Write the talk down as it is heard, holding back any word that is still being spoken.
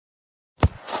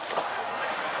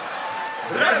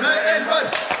Drømmeelver!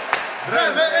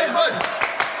 Drømmeelver!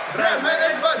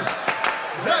 Drømmeelver!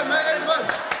 Drømmeelver!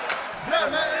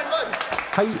 Drømmeelver!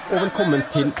 Hei og velkommen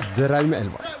til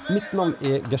Draumeelver. Mitt navn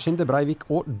er Gershinde Breivik,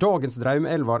 og dagens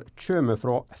Draumeelver kommer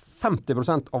fra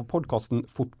 50% av podcasten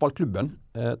Fotballklubben.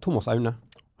 Thomas Aune.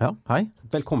 Ja, hei.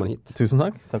 Velkommen hit. Tusen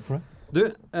takk. Takk for det. Du,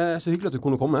 så hyggelig at du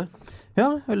kunne komme.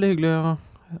 Ja, veldig hyggelig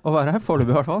å være her,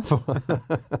 foreløpig i hvert fall.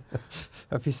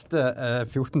 De første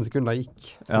 14 sekunder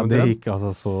gikk. Ja, det gikk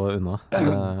altså så unna.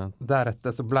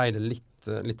 Deretter så ble det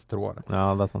litt trådere.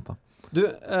 Ja, det er sant da. Du,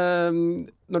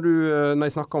 når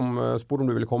jeg snakket om spurte om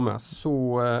du ville komme,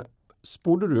 så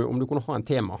spurte du om du kunne ha et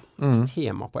tema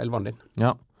på elveren din.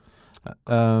 Ja.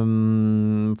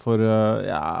 For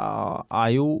jeg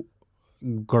er jo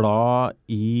glad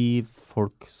i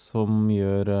folk som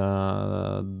gjør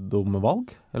dumme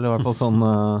valg, eller i hvert fall sånn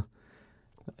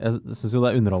jeg synes jo det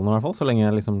er underholdende i hvert fall, så lenge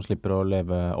jeg liksom slipper å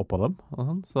leve oppå dem og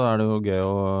sånn, så er det jo gøy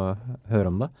å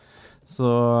høre om det. Så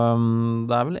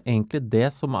det er vel egentlig det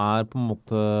som er på en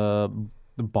måte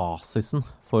basisen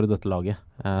for dette laget.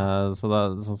 Så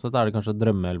sånn sett er det kanskje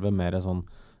drømmeelver mer sånn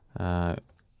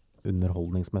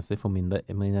underholdningsmessig for min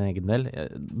egen del.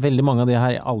 Veldig mange av de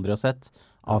her jeg aldri har sett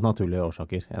av naturlige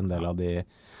årsaker. En del av de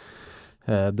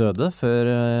døde før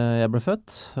jeg ble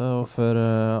født, og før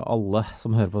alle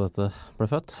som hører på dette ble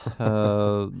født.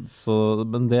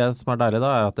 Men det som er deilig da,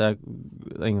 er at det er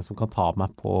ingen som kan ta meg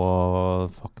på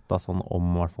fakta sånn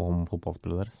om, i hvert fall om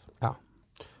fotballspillet deres. Ja.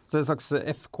 Så det er et slags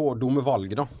FK dumme valg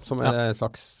da, som er et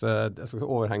slags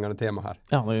overhengende tema her.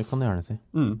 Ja, det kan du gjerne si.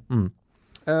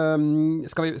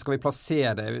 Skal vi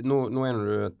plassere nå er det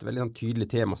jo et veldig sånn tydelig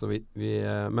tema så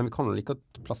men vi kan jo like å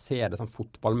plassere det sånn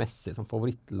fotballmessig sånn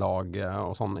favorittlag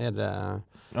og sånn er det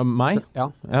meg? Ja.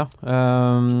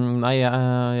 Nei, jeg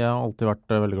har alltid vært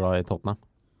veldig glad i Tottenham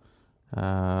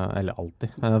eller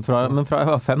alltid men fra jeg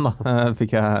var 5 da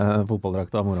fikk jeg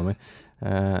fotballdrakt av mora mi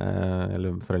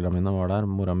eller foreldrene mine var der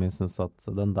mora mi syntes at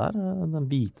den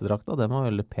hvite drakta den var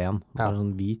veldig pen den var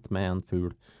sånn hvit med en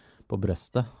fugl på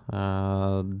brøstet.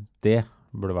 Det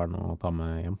burde være noe å ta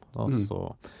med hjem. Og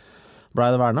så ble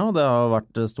det værende, og det har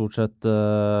vært stort sett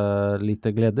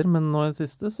lite gleder, men nå i det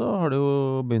siste så har det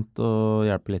jo begynt å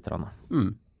hjelpe litt.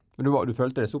 Men du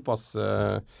følte det såpass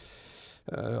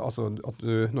altså at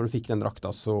når du fikk den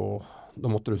drakta, så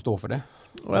da måtte du stå for det?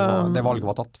 Det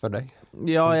valget var tatt for deg?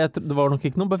 Ja, det var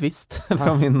nok ikke noe bevisst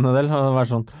fra min del. Det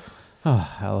var sånn ja,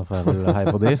 da får jeg vel hei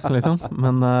på dyr, liksom.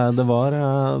 Men det var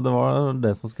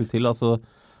det som skulle til. Altså,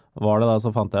 var det da,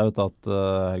 så fant jeg ut at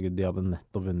herregud, de hadde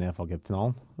nettopp vunnet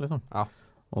FA-Cup-finalen, liksom. Ja.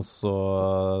 Og så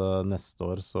neste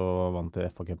år så vant de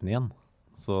FA-Cupen igjen.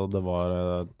 Så det var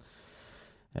jeg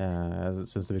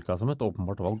synes det virket som et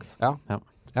åpenbart valg. Ja,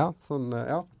 sånn,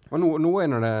 ja. Og nå er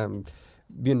når det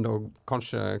begynner å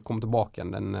kanskje komme tilbake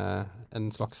igjen en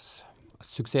slags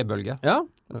suksessbølge. Ja,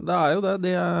 det er jo det.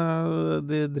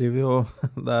 De driver jo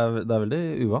det er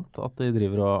veldig uvant at de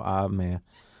driver og er med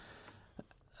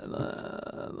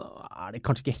er de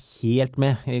kanskje ikke helt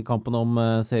med i kampen om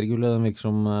seriegullet. Det virker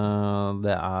som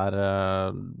det er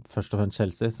først og fremst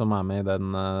Chelsea som er med i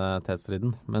den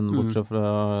tetstriden. Men bortsett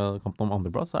fra kampen om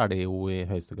andreplass så er de jo i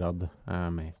høyeste grad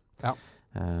med. Ja.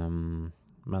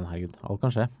 Men herregud, alt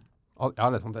kan skje.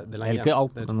 Ja, det er sant. Det er lenge. Ikke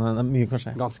alt, men det er mye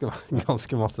kanskje. Ganske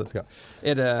masse.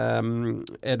 Er det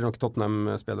noen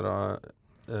Tottenham-spillere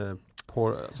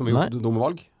som har gjort dumme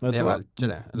valg? Det er vel ikke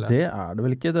det? Eller? Det er det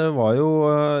vel ikke. Det var jo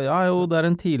det er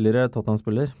en tidligere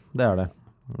Tottenham-spiller. Det er det.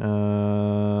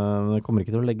 Jeg kommer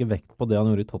ikke til å legge vekt på det han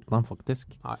gjorde i Tottenham,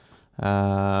 faktisk. Nei.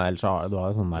 Ellers det var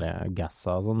jo sånn der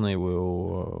Gassa og sånn,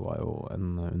 var jo en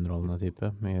underholdende type.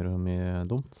 Mye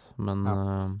dumt. Men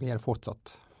vi er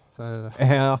fortsatt.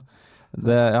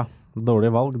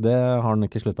 Dårlig valg, det har han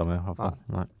ikke sluttet med i hvert fall.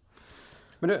 Nei.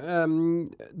 Men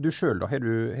du selv da, har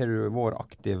du vært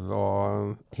aktiv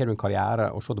og har du en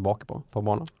karriere å se tilbake på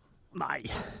banen? Nei,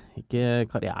 ikke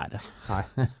karriere. Nei.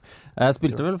 Jeg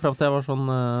spilte vel frem til jeg var sånn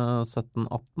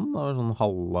 17-18, da var jeg sånn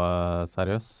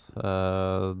halvseriøs.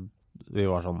 Vi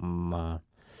var sånn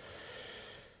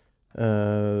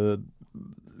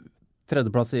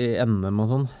tredjeplass i NM og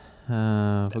sånn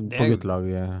på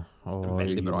guttelaget.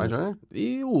 Veldig bra, ikke det?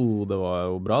 Jo, det var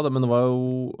jo bra det, men det var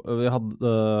jo vi hadde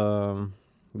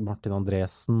Martin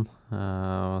Andresen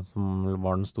som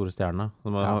var den store stjerne.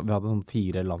 Vi hadde sånn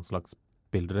 4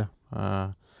 landslagsspillere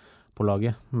på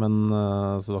laget, men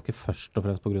så det var ikke først og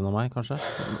fremst på grunn av meg, kanskje.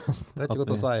 Det er ikke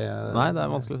godt å si. Nei, det er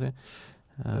vanskelig å si.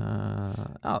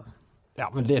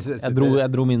 Men det, jeg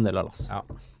dro min del av lass. Ja,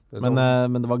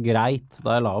 men det var greit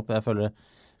da jeg la opp. Jeg føler,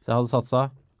 så jeg hadde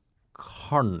satsa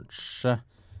kanskje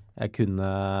jeg kunne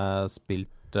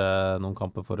spilt spilt noen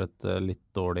kamper for et litt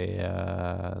dårlig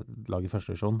lag i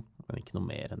første divisjon, men ikke noe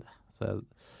mer enn det. Så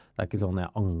det ikke sånn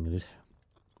jeg angrer.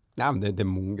 Nei, men det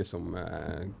mange som har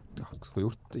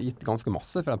gitt ganske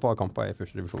masse for et par kamper i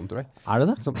første divisjon, tror jeg. Det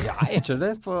det? Så, ja, ikke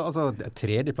det? For, altså,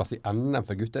 tredjeplass i NM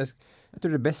for gutter. Jeg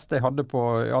tror det beste jeg hadde på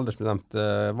i aldersbestemt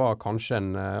var kanskje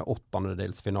en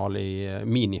åttendedelsfinale i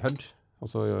mini-Hødd.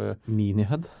 Altså,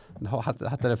 Mini-Hødd?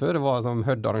 Hette det før. Det var som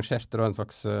Hødd arrangerte da, en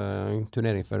slags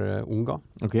turnering for unger,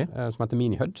 Okay. Som heter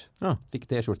mini-Hødd. Ja. Fikk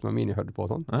t-skjorte med mini-Hødd på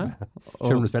og sånn. Og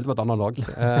Selv om du spilte på et annet lag.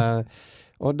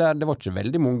 Og det var ikke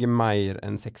veldig mange mer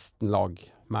enn 16 lag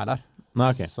med der. Nei,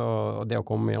 ok. Så det å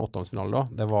komme i en åttendedelsfinale da,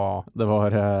 det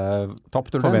var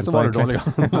tappte du den, så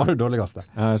forventet, var det dårligste.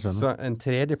 Jeg skjønner. Så en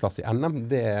tredjeplass i NM,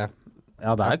 det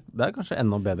Ja, det er kanskje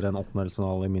enda bedre enn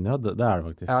åttendedelsfinale i mini-Hødd. Det det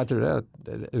faktisk. ja, jeg tror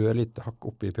det er litt hakk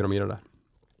opp i pyramiden der.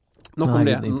 Nok Nei, om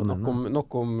det. litt imponerende. Nok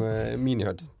om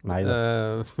mini-Hødd. Nei,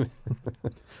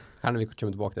 Kan vi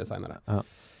komme tilbake til det senere. Ja.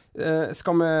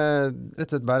 Skal vi rett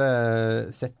og slett bare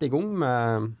sette i gang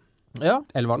med Ja,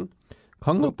 elveren?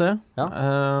 kan godt det. Ja.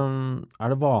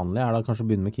 Det vanlig? Det kanskje å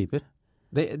begynne med keeper?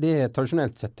 Det er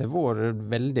tradisjonelt sett til vår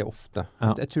veldig ofte.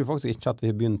 Ja. Jeg tror faktisk ikke at vi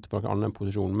har begynt på noen annen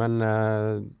posisjon, men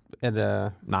er det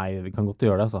Nei, vi kan godt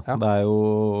gjøre det, altså. Ja. Det jo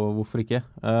hvorfor ikke?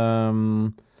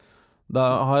 Da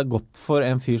har jeg gått for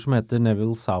en fyr som heter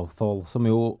Neville Southall, som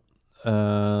jo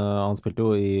han spilte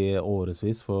jo i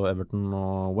årevis for Everton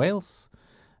og Wales.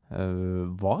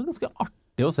 Var ganske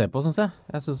artig å se på, synes jeg.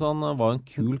 Jeg synes han var en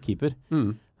kul keeper.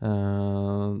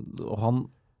 Og han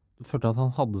følte at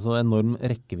han hadde så enorm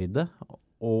rekkevidde,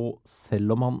 og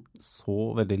selv om han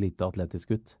så veldig lite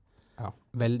atletisk ut. Ja,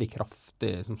 veldig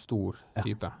kraftig, som stor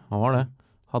type. Ja, han var det.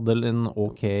 Hadde en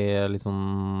litt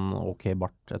sånn ok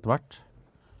bart etter hvert.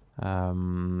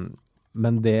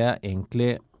 Men det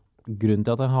egentlig, grunnen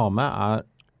til at jeg har med,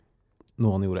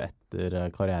 noe han gjorde etter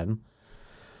karrieren.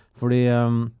 Fordi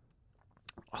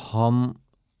han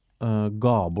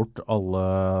ga bort alle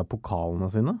pokalene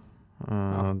sine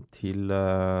til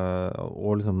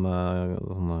og liksom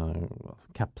sånne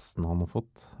capsen han har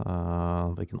fått.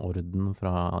 Han fikk en orden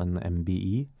fra en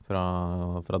MBI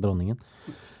fra dronningen.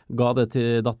 Ga det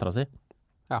til dattera si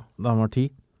da han var 10.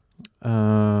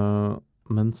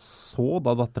 Men så,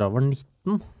 da dattera var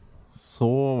 19,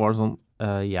 så var det sånn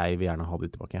jeg vil gjerne ha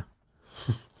det tilbake.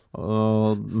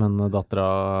 Men dattera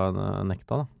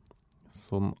nekta da.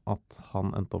 Sånn at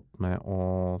han endte opp med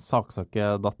å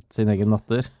saksøke sin egen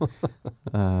datter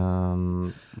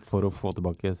for å få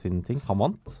tilbake sine ting. Han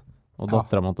vant, og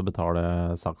dattera måtte betale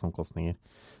saksomkostninger.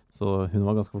 Så hun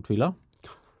var ganske fortvilet.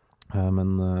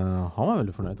 Men han var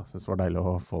veldig fornøyd. Jeg synes det var deilig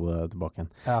å få det tilbake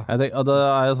igjen. Ja. Jeg tenker, det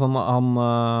jo sånn,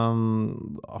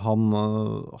 han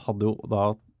hadde jo da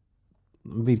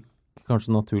virket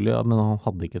kanskje naturlig, men han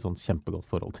hadde ikke et sånt kjempegodt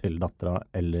forhold til dattera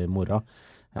eller mora.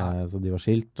 Så de var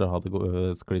skilt og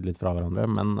hadde sklidd litt fra hverandre,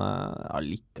 men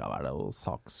allikevel det å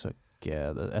saksøke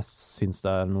det. Jeg synes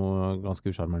det noe ganske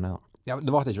usjarmerende da. Ja,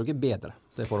 det var ikke noe bedre,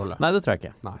 det forholdet. Nei, det tror jeg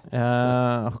ikke. Nei. Jeg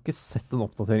har ikke sett en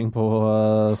oppdatering på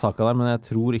saka der, men jeg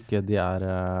tror ikke de er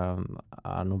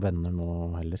noen venner nå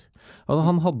heller. Altså,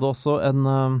 han hadde også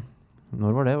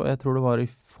når var det? Jeg tror det var i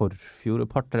forfjor,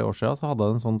 et par-tre år siden, så hadde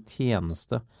han en sånn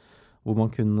tjeneste hvor man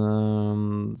kunne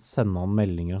sende han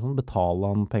meldinger og sånn,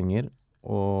 betale han penger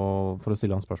for å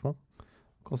stille han spørsmål.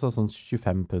 Kostet sånn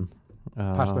 25 pund.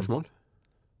 Per spørsmål?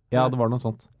 Ja, det var noe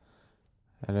sånt.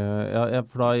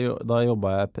 For da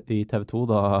jobbet jeg i TV 2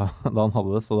 da han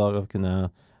hadde det, så da kunne jeg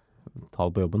ta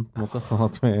det på jobben på en måte, sånn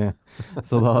at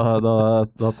så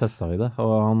da testet vi det,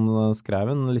 og han skrev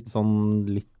en litt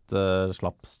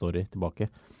slapp story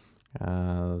tilbake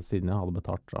siden jeg hadde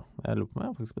betalt da. Jeg lurer på om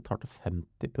jeg faktisk betalte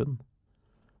 50 pund,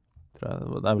 tror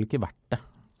jeg. Det vel ikke verdt det.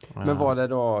 Men var det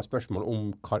da spørsmål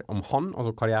om han,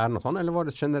 altså karrieren og sånn, eller var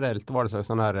det generelt, var det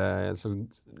sånn her så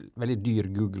veldig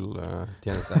dyr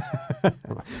Google-tjeneste?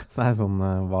 Nei, sånn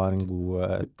var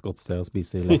et godt sted å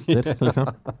spise i Leicester,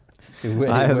 liksom.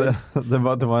 Nei, det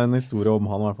var en historie om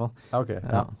han i hvert fall. Okay,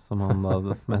 ja. Som han da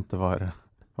mente var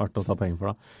verdt å ta penger for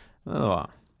da. Men det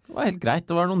var helt greit,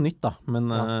 det var noe nytt da,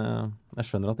 men jeg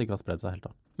skjønner at det ikke har spredt seg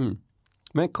helt da.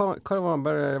 Men hva var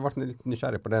bare, jeg ble litt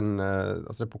nysgjerrig på den,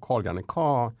 altså det pokalgreiene,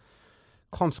 hva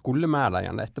han skulle med deg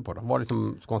igjen etterpå da?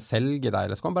 Skulle han selge deg,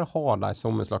 eller skulle han bare ha deg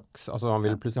som en slags, altså han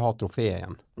ville plutselig ha trofé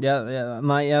igjen?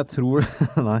 Nei, jeg tror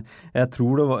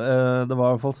det var i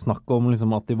hvert fall snakk om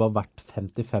liksom at de var verdt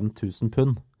 55 000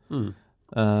 pund.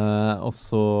 Og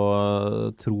så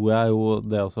tror jeg jo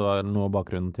det også noe av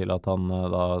bakgrunnen til at han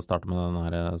da startet med den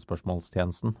her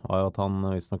spørsmålstjenesten, var jo at han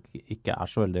visstnok ikke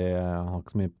så veldig, han har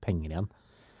ikke så mye penger igjen.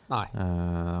 Nei.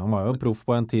 Han var jo proff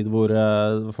på en tid hvor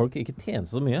folk ikke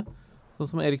tjente så mye.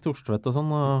 Sånn som Erik Torstvedt og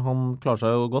sånn, han klarer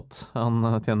seg jo godt. Han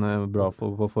tjener bra på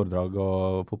foredrag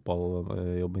og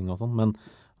fotballjobbing og sånn, men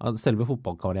selve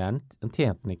fotballkarrieren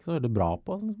tjente han ikke så veldig bra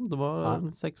på. Det var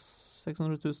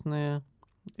 600 000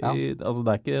 altså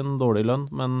det ikke en dårlig lønn,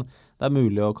 men det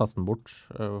mulig å kaste den bort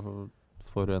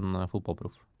for en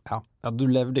fotballproff. Ja, du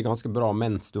levde ganske bra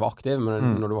mens du var aktiv,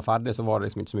 men når du var ferdig så var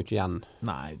det liksom ikke så mye igjen.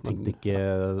 Nei, jeg tenkte ikke,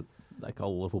 det ikke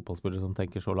alle fotballspillere som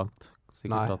tenker så langt.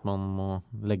 Sikkert at man må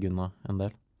legge unna en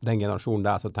del. Den generasjonen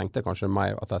der så tenkte jeg kanskje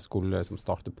mer at jeg skulle liksom,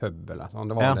 starte pub eller sånn.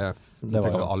 Det var det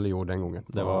var alle gjorde den gangen.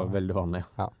 Det var veldig vanlig.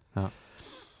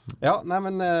 Ja, nei,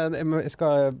 men jeg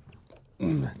skal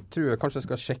tror jeg kanskje jeg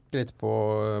skal sjekke litt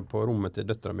på rommet til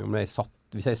døtteren min om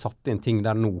hvis jeg satte inn ting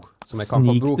der nå som jeg kan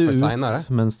få bruk for senere. Snik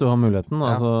du ut mens du har muligheten,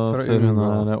 altså før hun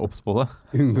obs på det.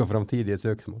 Unngå fremtidige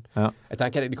søksmål. Ja. Jeg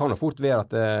tenker det kan jo fort være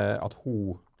at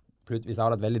hun, hvis jeg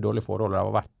hadde et veldig dårlig forhold og det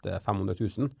var verdt 500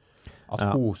 000, at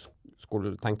hun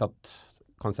skulle tenkt at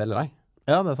kan selge deg.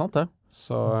 Ja, det sant det.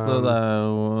 Så det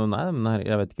jo, nei, men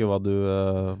jeg vet ikke hva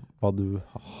du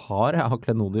har av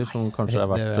klenodier som kanskje er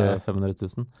verdt 500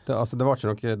 000. Det var ikke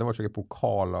noen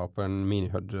pokaler på en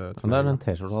minihødd. Men det den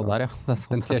T-skjorta der, ja. Det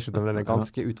den T-skjorta den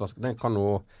ganske utvasket. Den kan jo,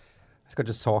 jeg skal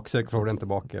ikke saksøke for den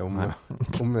tilbake om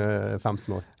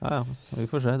 15 år. Ja,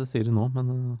 vi får se, det sier du nå, men...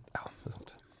 Ja, det sant.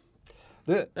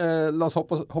 La oss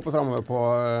hoppe fremover på...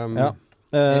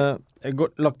 jeg går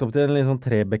lagt opp til en litt sånn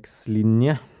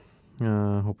trebekslinje.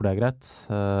 Håper det greit.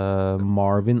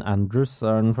 Marvin Andrews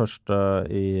den første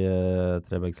i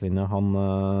trebekslinja. Han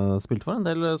spilte for en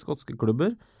del skotske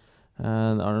klubber.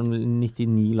 Det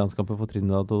 99 landskamper for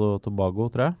Trinidad og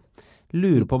Tobago, tror jeg.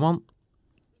 Lurer på om han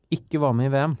ikke var med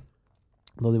i VM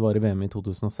da de var i VM i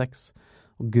 2006.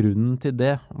 Og grunnen til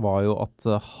det var jo at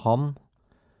han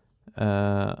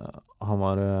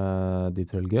var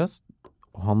dypt religiøs,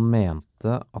 og han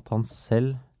mente at han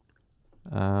selv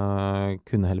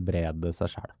kunne helbrede seg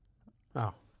selv.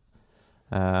 Ja.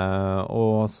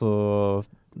 Og så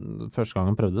første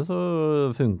gang han prøvde så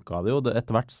funket det jo.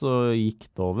 Etter hvert så gikk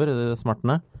det over,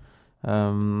 smertene.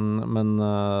 Men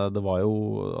det var jo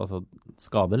altså,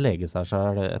 skade leger seg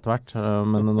selv etter hvert.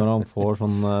 Men når han får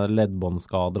sånn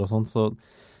leddbåndskader og sånn, så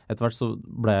etter hvert så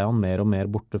ble han mer og mer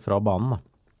borte fra banen da.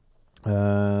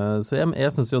 Så jeg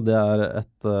synes jo det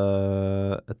et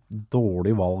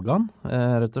dårlig valg han,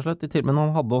 rett og slett. Men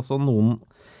han hadde også noen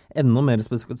enda mer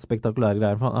spektakulære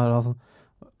greier.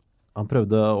 Han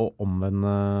prøvde å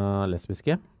omvende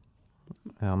lesbiske.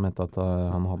 Jeg mente at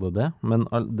han hadde det. Men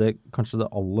kanskje det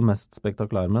aller mest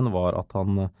spektakulære med var at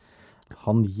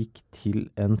han gikk til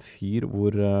en fyr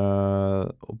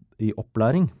i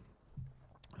opplæring,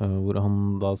 hvor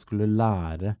han da skulle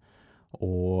lære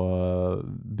og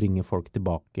bringe folk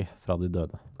tilbake fra de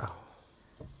døde.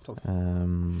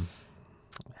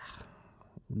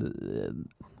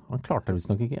 Han klarte det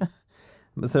visst nok ikke.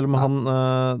 Men selv om han...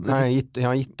 har han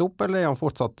gitt opp, eller er han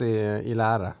fortsatt i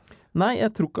lære? Nei,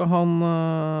 jeg tror ikke han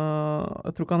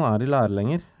i lære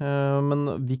lenger.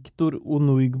 Men Victor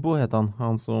Onuigbo het han.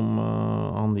 Han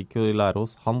gikk jo i lære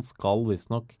hos. Han skal visst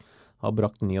nok ha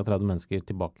brakt 39 mennesker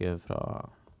tilbake fra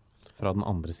den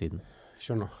andre siden.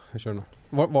 Jeg skjønner.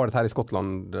 Var det her i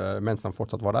Skottland mens han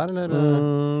fortsatt var der, eller?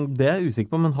 Det jeg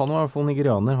usikker på, men han var i hvert fall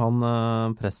nigerianer, han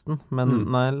presten. Men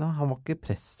nei, han var ikke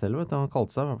prest selv, vet du. Han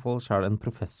kalte seg i hvert fall selv en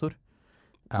professor.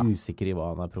 Ja. Usikker i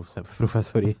hva han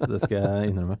professor i, det skal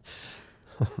jeg innrømme.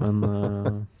 Men,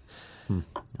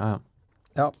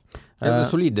 ja.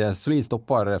 Solid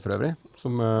stopper for øvrig,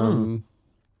 som...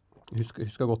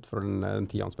 Husker godt fra den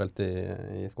tiden han spilte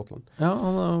i Skottland. Ja,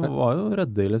 han var jo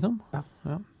ryddig, liksom. Ja.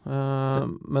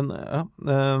 Men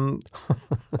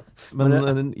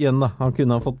igjen da, han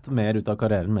kunne ha fått mer ut av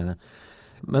karrieren, mener jeg.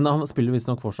 Men han spiller visst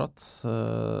nok fortsatt.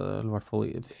 Eller i hvert fall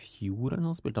i fjor eller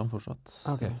noe spilte han fortsatt.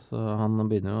 Okay. Så han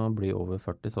begynner jo å bli over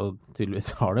 40, så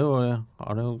tydeligvis har det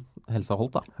jo helsa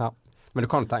holdt da. Ja. Men du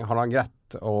kan tenke, har han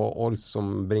greit å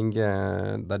liksom bringe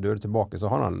de døde tilbake, så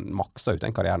har han maksa ut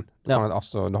den karrieren. Da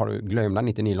har du glemt de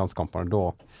 99 landskampene,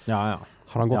 da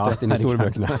har han gått rett inn i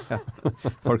storebøkene.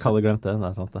 Folk hadde glemt det, det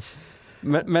er sant det.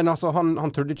 Men altså,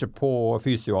 han trodde ikke på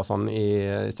fysio og sånn i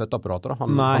støtteapparatet da?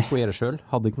 Han skulle gjøre det selv?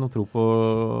 Hadde ikke noe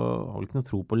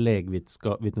tro på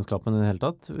legevitenskapen i det hele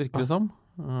tatt, virker det som.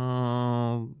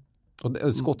 Og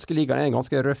skotske ligaen en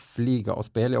ganske røff liga å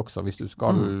spille også, hvis du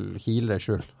skal heale deg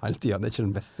selv hele tiden. Det ikke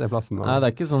den beste plassen. Nei,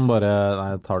 det ikke sånn bare,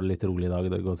 jeg tar det litt rolig i dag,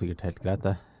 det går sikkert helt greit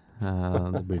det.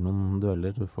 Det blir noen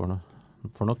dueller, du får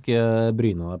nok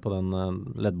bryne deg på den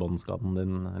leddbåndskaden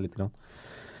din litt grann.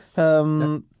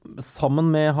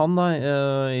 Sammen med han da,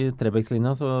 i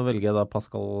trebekslinja, så velger jeg da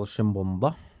Pascal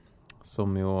Chimbonda,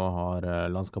 som jo har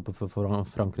landskapet for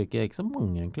Frankrike, ikke så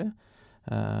mange egentlig.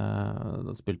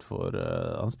 Han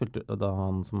spilte da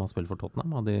han som har spilt for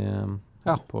Tottenham, hadde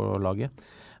Ja. på laget.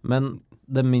 Men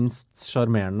det minst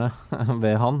sjarmerende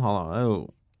ved han var jo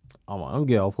en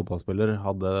gøyal fotballspiller,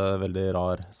 hadde veldig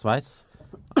rar sveis.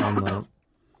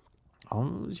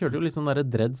 Han kjørte jo litt sånn der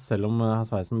dreads, selv om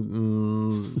sveisen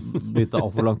begynte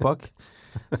alt for langt bak.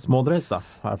 Små dreads da,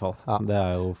 i hvert fall. Ja. Det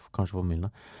er jo kanskje formildende.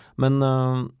 Men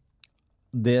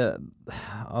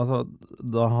altså,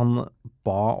 da han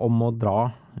ba om å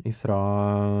dra ifra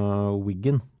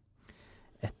Wigan,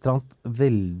 et eller annet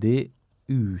veldig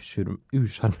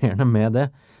usjarmerende med det.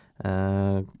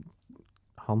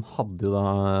 Han hadde jo da,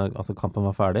 altså kampen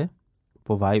var ferdig,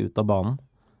 på vei ut av banen,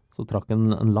 så trakk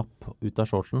han en lapp ut av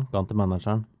shortsen, ga han til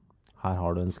manageren. Her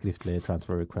har du en skriftlig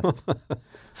transfer request.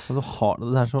 Og så har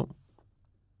det så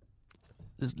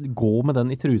gå med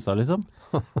den i trusa, liksom.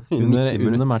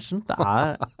 Under matchen.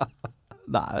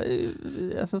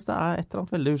 Jeg synes det er et eller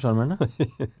annet veldig usjarmerende.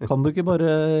 Kan du ikke bare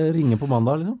ringe på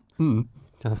mandag, liksom?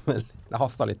 Ja, vel, det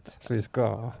hastet litt, for vi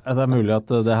skal... Det er mulig at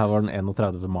det her var den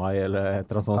 31. mai, eller et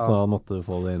eller annet sånt, så måtte du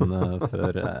få det inn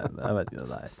før... Jeg vet ikke,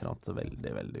 det er et eller annet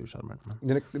veldig, veldig usjarmerende.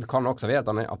 Det kan også være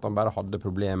at han bare hadde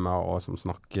problemer å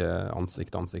snakke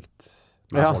ansikt til ansikt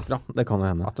med folk, da. Det kan jo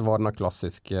hende. At det var den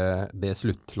klassiske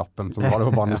det-slutt-lappen som var det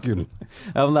på barneskolen.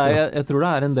 Ja, men jeg tror det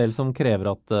er en del som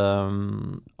krever at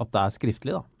det er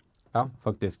skriftlig, da. Ja.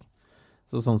 Faktisk.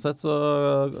 Så sånn sett så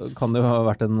kan det jo ha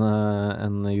vært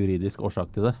en juridisk årsak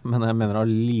til det. Men jeg mener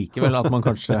allikevel at man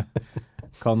kanskje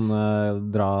kan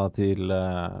dra til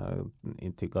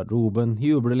garderoben,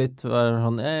 juble litt, være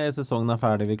sånn, sesongen er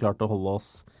ferdig, vi klarte å holde oss.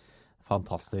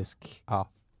 Fantastisk. Ja.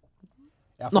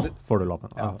 Nå får du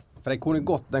lappen. Ja. For den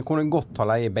kunne godt ha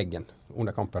leie i beggen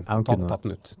under kampen. Ja, tatt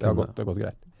den ut. Det har gått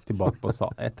greit. Tilbake på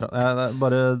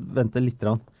bare vente litt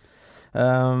grann.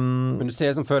 Men du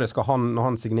ser liksom før når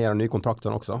han signerer nye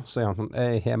kontrakter også, så er han sånn,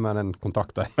 jeg har med den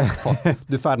kontrakten.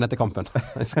 Du er ferdig etter kampen.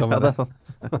 Jeg skal være det.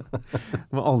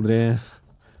 Må aldri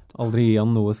gi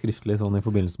han noe skriftlig sånn i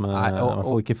forbindelse med, i hvert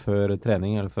fall ikke før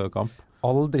trening eller før kamp.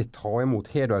 Aldri ta imot.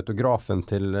 Har du autografen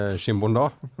til Shimbon da?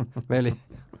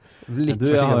 Litt Du,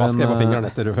 forsiktig å vaske på fingrene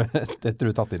etter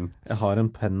du tatt i den. Jeg har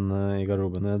en penn i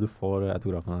garderoben. Du får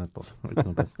autografen etterpå. Uten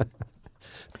noe press.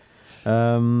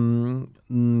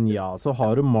 Ja, så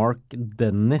har du Mark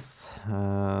Dennis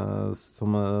som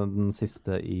den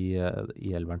siste i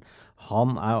elveren.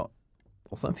 Han er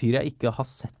også en fyr jeg ikke har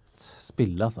sett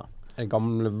spille, altså. En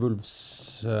gamle Wolves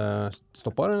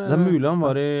stopper? Det er mulig han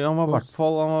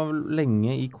var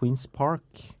lenge i Queen's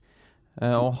Park.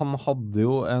 Og han hadde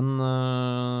jo en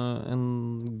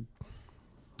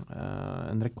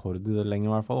rekord lenge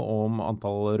i hvert fall om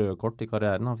antall røde kort i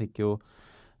karrieren. Han fikk jo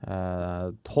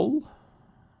 12.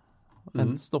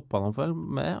 Den stoppet han vel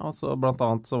med. Altså, blant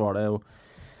annet så var det jo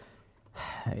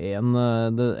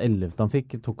det 11. han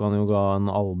fikk, tok han jo ga en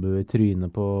albue i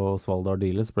trynet på Osvaldo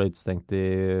Ardiles, ble utstengt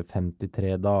i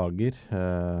 53 dager.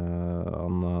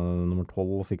 Nummer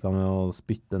 12 fikk han med å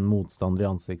spytte en motstander i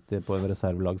ansiktet på en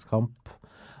reservelagskamp.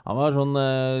 Han var sånn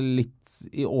litt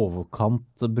i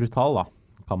overkant brutal, da,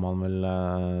 kan man vel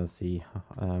si.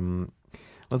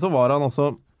 Men så var han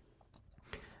også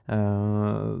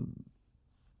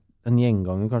en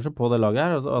gjenganger kanskje på det laget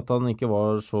her, altså at han ikke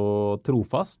var så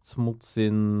trofast mot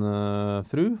sin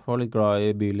fru, var litt glad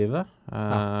i bylivet.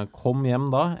 Kom hjem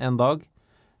da, en dag,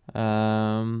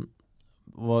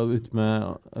 var ute med,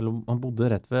 eller han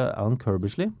bodde rett ved Alan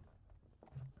Curbishley,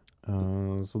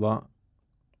 så da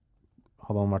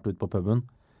hadde han vært ute på puben,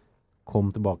 kom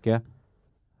tilbake,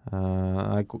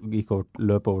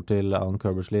 løp over til Alan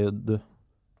Curbishley,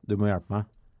 du må hjelpe meg.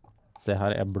 Se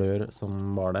her, jeg blør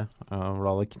som var det.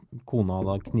 Kona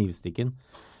hadde knivstikken.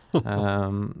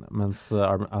 Mens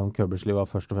Alan Curbishley var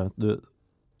først og fremst,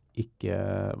 ikke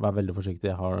vær veldig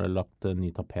forsiktig, jeg har lagt ny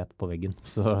tapet på veggen,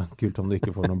 så kult om du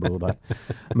ikke får noe blod der.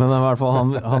 Men i hvert fall,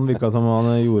 han virket som han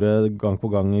gang på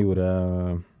gang gjorde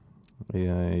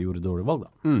dårlig valg,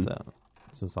 da.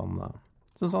 Så jeg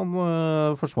synes han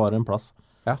forsvarer en plass.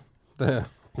 Ja, det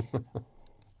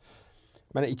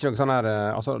Men ikke noe sånn her,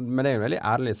 men det er jo en veldig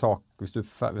ærlig sak,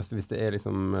 hvis det er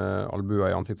liksom albuer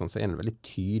i ansiktet, så er det veldig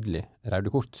tydelig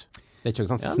røde kort. Det er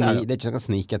ikke noe det er ikke noe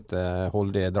sniket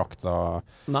hold i drakta.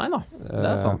 Nei da,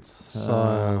 det er sant.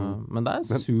 Men det er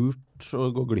surt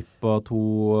å gå glipp av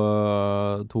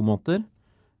to måneder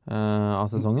av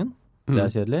sesongen. Det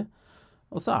er kjedelig.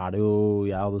 Og så er det jo,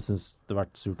 jeg hadde syntes det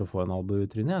vært surt å få en albue i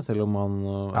trynet, selv om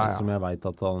som jeg vet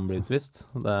at han blir utvist.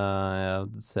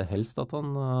 Jeg ser helst at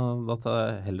det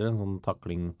er heller en sånn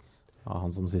takling av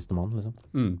han som siste mann, liksom.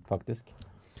 Faktisk.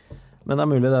 Men det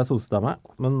er mulig det er soset av meg,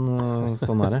 men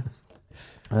sånn er det.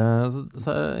 Så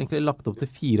har jeg egentlig lagt opp til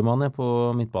 4 mann på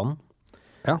midtbanen.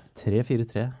 Ja.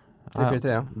 3-4-3. 3-4-3,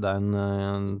 ja. Det er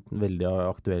en veldig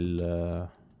aktuell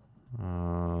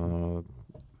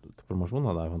formasjon,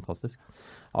 da. Det er fantastisk.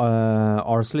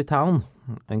 Arsley Town,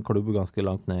 en klubb ganske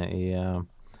langt ned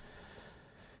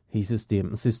i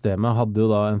systemet, hadde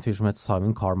jo da en fyr som het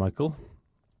Simon Carmichael.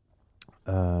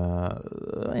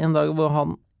 En dag hvor han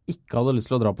ikke hadde lyst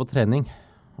til å dra på trening,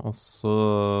 og så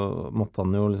måtte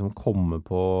han jo liksom komme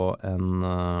på en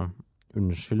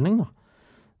unnskyldning, da.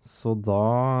 Så da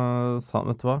sa han,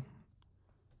 vet du hva?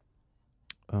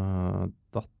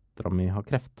 Datteren min har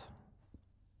kreft.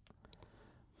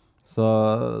 Så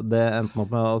det endte han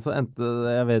opp med. Og så endte,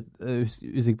 jeg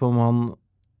usikker på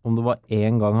om det var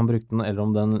en gang han brukte den, eller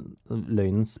om den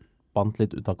løgnen spant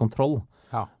litt ut av kontroll.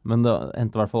 Ja. Men det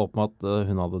endte i hvert fall opp med at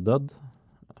hun hadde dødd.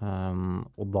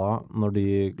 Og da, når de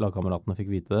lagkameratene fikk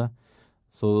vite det,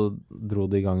 så dro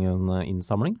de i gang en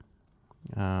innsamling.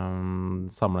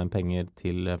 Samlet inn penger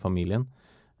til familien.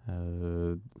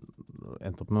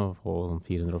 Endte opp med å få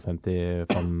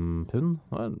 455 pund.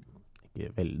 Det var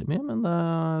ikke veldig mye, men det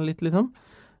er litt liksom.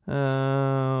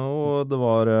 Og det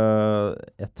var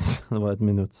et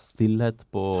minutts stillhet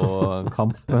på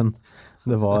kampen.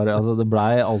 Det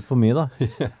blei alt for mye, da.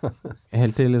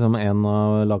 Helt til liksom en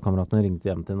av lagkameratene ringte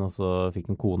hjem til henne, og så fikk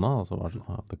hun kona, og så var det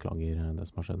sånn, beklager det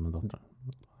som har skjedd med datteren.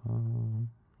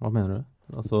 Hva mener du?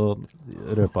 Altså,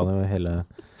 røpa han jo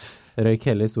røyk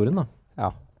hele historien, da.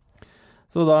 Ja.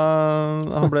 Så da,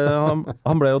 han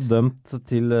ble jo dømt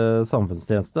til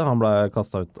samfunnstjeneste. Han ble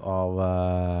kastet ut av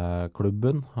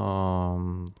klubben, og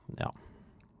ja.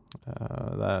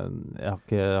 Jeg har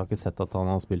ikke sett at han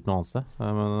har spilt noe annet sted,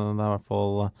 men det er i hvert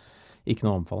fall ikke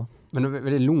noe å anbefale. Men det er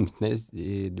veldig langt ned i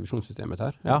divisjonssystemet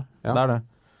her. Ja, det er det.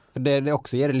 For det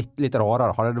også gjør det litt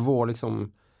rarere. Hadde det vært liksom,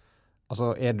 altså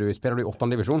spiller du i 8.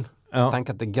 divisjon, så tenker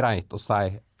jeg at det er greit å si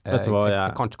jeg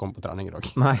kan ikke komme på trening i dag.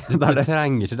 Nei, det er det. Du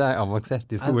trenger ikke de avanserte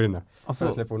historiene altså, for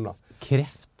å slippe unna.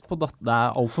 Kreft på det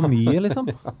er alt for mye, liksom.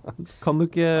 Kan du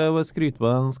ikke skryte på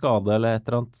en skade eller et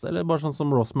eller annet, eller bare sånn som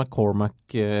Ross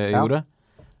McCormack gjorde.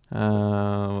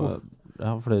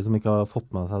 For de som ikke har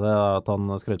fått med seg det, at han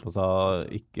skrøt på seg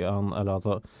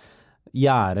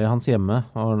gjerdet hans hjemme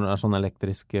er sånn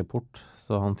elektrisk port,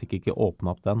 så han fikk ikke åpne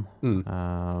opp den.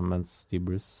 Mens Steve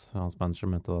Bruce, hans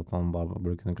manager, mente at han da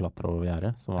burde kunne klatre over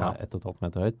gjerdet, som var 1,5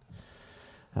 meter høyt.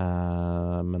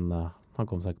 Men han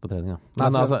kom seg ikke på trening, da.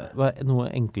 Men det var noe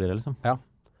enklere, liksom. Ja.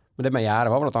 Men det med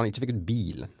gjerdet var vel at han ikke fikk ut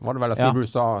bilen. Var det vel at Steve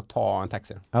Bruce sa, ta en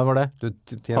taxi? Ja, det var det. Du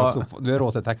har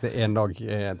råd til taxi en dag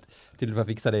til du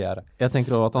får fikse det gjerdet. Jeg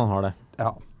tenker også at han har det.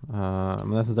 Ja.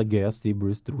 Men jeg synes det er gøy at Steve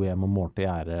Bruce dro hjem og målte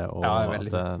gjerdet, og at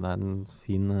det er en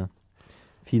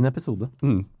fin episode.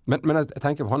 Men jeg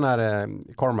tenker på han der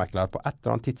Carmack der, på et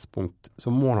eller annet tidspunkt så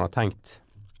må han ha tenkt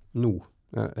nå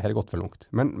har det gått for langt.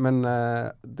 Men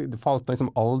det falt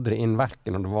liksom aldri inn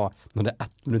verken når det er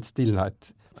 1 minutt stillhet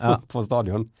på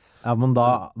stadion. Ja, men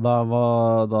da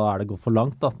er det gått for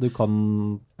langt, da. Du kan...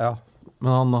 Ja.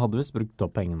 Men han hadde visst brukt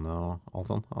opp pengene og alt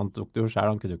sånt. Han tok det jo selv,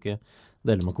 han kunne jo ikke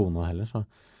dele med kona heller, så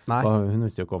hun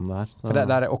visste jo ikke om det her. Så. For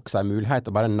det der er også en mulighet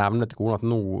å bare nevne til kona at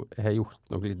nå har jeg gjort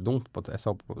noe litt dumt, jeg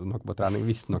så på noe på trening,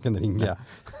 hvis noen ringer.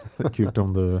 Kult om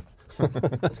du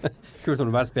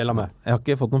bare spiller med. Jeg har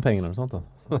ikke fått noen penger eller sånt, da.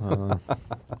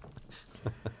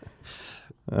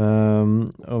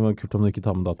 Og kult om du ikke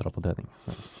tar med datteren på trening.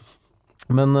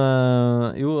 Men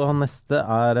han neste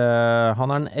han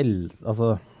er den eldste, altså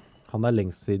han er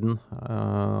lengst siden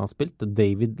har spilt.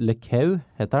 David Lequeu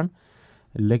heter han.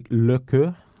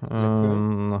 Lequeu.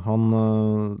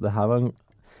 Det her var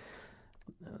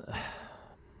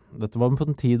dette var på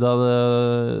en tid da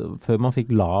før man fikk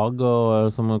lag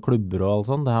og som klubber og alt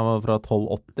sånt. Det her var fra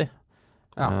 1280.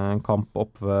 En kamp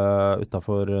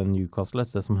utenfor Newcastle,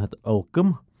 et sted som heter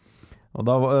Oakham. Og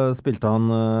da spilte han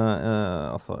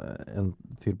en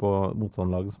fyr på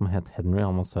motstandlaget som het Henry.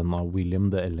 Han var sønn av William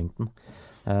de Ellington.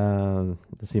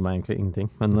 Det sier meg egentlig ingenting,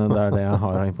 men det er det jeg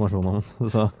har av informasjon om.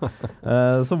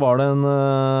 Så var det en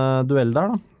duell der,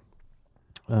 da.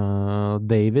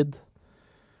 David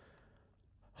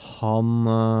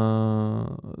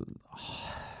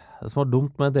det som var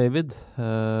dumt med David,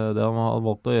 det han hadde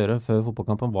valgt å gjøre før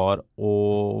fotballkampen, var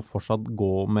å fortsatt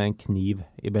gå med en kniv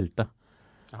i beltet.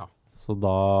 Så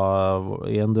da,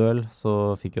 i en duell,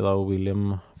 så fikk jo da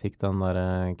William den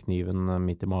der kniven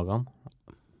midt i magen.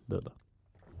 Døde.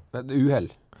 Det er et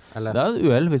uheld? Eller? Det er et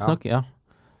uheld, visstnok, ja.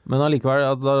 Men allikevel,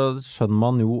 da skjønner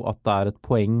man jo at det er et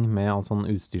poeng med all sånn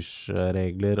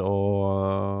utstyrsregler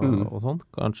og sånt.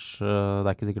 Kanskje, det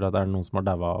er ikke sikkert at det er noen som har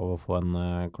daua av å få en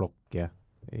klokke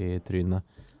i trynet.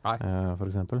 Nei. For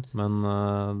eksempel. Men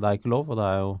det er ikke lov, og det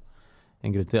er jo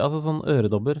en grunn til. Altså sånn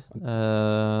øredobber,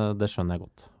 det skjønner jeg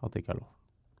godt at det ikke er lov.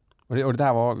 Og det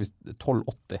her var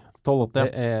 1280.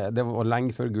 1280, ja. Det var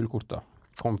lenge før gullkortet.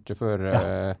 Kom ikke før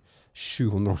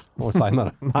 700 år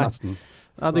senere, nesten.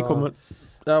 Ja, de kommer.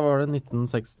 Der var det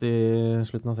 1960,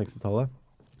 slutten av 60-tallet.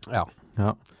 Ja.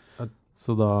 Ja.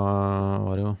 Så da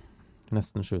var det jo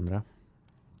nesten 700.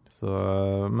 Så,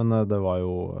 men det var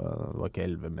ikke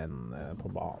 11 menn på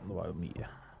banen, det var jo mye.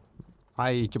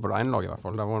 Nei, ikke på det ene laget i hvert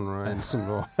fall. Det var noe som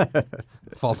lå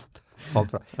falt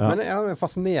fra. Ja. Men det er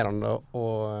fascinerende å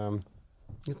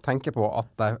tenke på at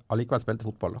de allikevel spilte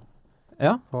fotball da.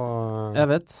 Ja, Og, jeg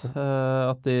vet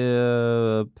at de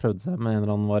prøvde seg med en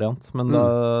eller annen variant, men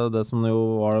det som jo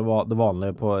var det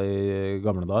vanlige i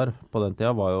gamle dager på den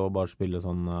tida, var jo bare å spille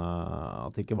sånn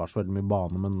at det ikke var så veldig mye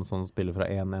bane, men sånn spille fra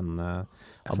en ende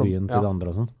av byen til det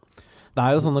andre og sånn. Det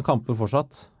er jo sånne kamper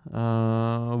fortsatt.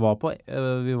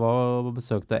 Vi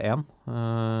besøkte en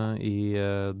i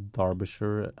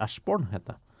Derbyshire, Ashbourne het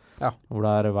det. Ja. Hvor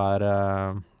det er hver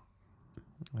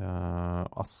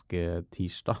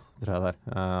asketirsdag, tror jeg det er.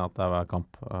 At det er hver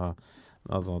kamp.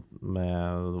 Altså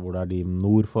hvor det er de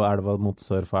nord for elva mot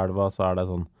sør for elva, så er det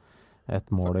sånn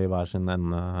et mål i hver sin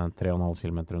ende 3,5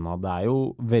 kilometer unna. Det er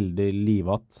jo veldig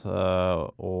livatt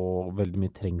og veldig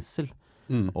mye trengsel.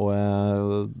 Og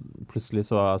plutselig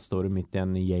så står du midt i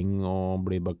en gjeng og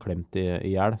blir bare klemt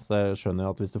i hjel. Så jeg skjønner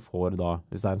jo at hvis det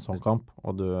er en sånn kamp,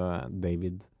 og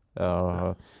David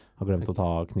har glemt å ta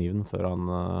kniven før han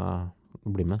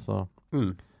blir med, så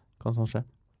kan sånn skje.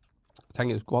 Du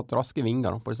skulle hatt raske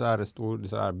vinger på disse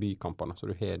her bykampene, så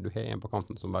du har en på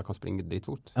kanten som bare kan springe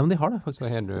dritfort. Ja, men de har det faktisk.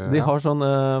 De har sånn,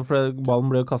 for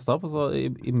ballen blir jo kastet opp, og så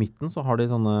i midten så har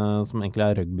de sånne som egentlig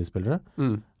er rugbyspillere,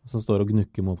 som står og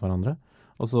gnukker mot hverandre.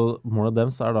 Og så målet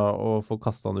deres er da å få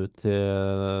kastet han ut til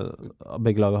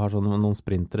begge laget har noen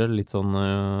sprintere, litt sånn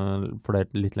fordelt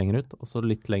litt lenger ut, og så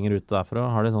litt lenger ut derfra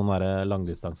har de sånne der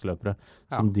langdistanseløpere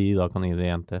som de da kan gi det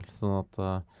igjen til. Sånn at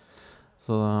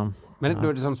Men det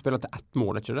er det som spiller til ett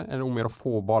mål, er ikke det? Eller om å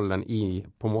få ballen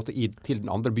til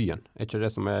den andre byen? Er ikke det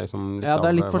som er litt Ja, det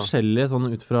er litt forskjellig sånn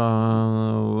ut fra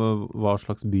hva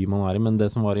slags by man er i, men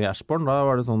det som var i Ashbourne, da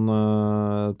var det sånn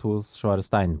 2 svære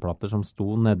steinplater som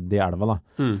sto nede i elva da.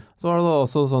 Så var det da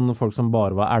også sånn folk som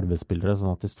bare var elvespillere,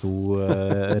 sånn at de sto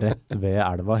rett ved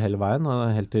elva hele veien,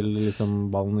 helt til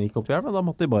liksom ballen gikk opp i elva. Da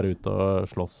måtte de bare ut og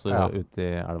slåss ut i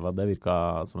elva. Det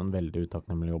virket som en veldig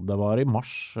utakknemlig jobb. Det var i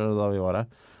mars da vi var her.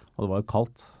 Og det var jo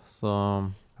kaldt, så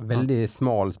Veldig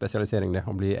smal spesialisering det,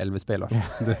 å bli elvespiller.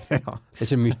 Det er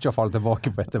ikke mye å falle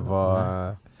tilbake på etterpå.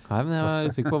 Nei, men jeg er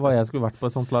usikker på hva jeg skulle vært på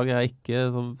et sånt lag. Jeg er ikke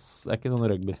sånn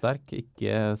rugbysterk,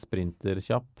 ikke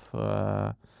sprinterkjapp.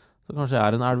 Så kanskje jeg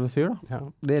er en elvefyr, da. Ja.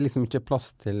 Det er liksom ikke plass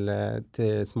til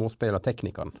småspill og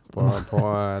teknikeren på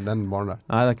den banen der.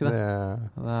 Nei, det er ikke det.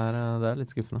 Det er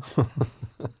litt skuffende.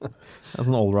 En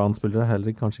sånn allround-spiller er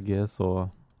heller kanskje ikke så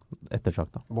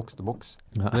ettertrakta. Boks til boks.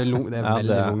 Det er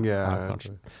veldig mange.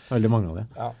 Kanskje. Veldig mange av de.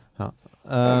 Ja.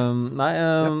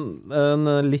 En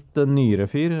litt nyere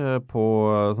fyr på,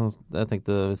 sånn, jeg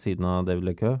tenkte ved siden av David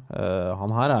Lecoq.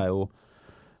 Han her er jo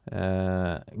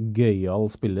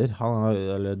gøyal spiller.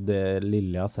 Eller det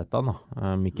lille jeg har sett han da.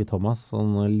 Mickey Thomas,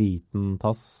 sånn liten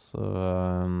tass.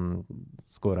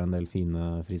 Skåret en del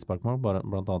fine frisparkmål,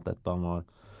 blant annet et han var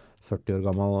 40 år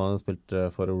gammel og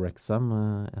spilte for Wrexham,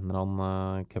 en eller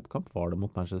annen cupkamp. Var det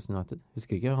mot Manchester United?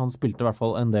 Husker ikke. Han spilte i hvert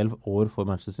fall en del år for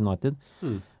Manchester United.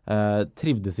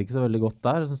 Trivdes ikke så veldig godt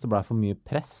der. Jeg synes det ble for mye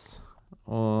press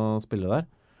å spille der.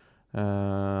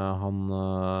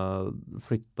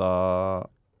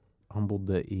 Han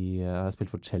bodde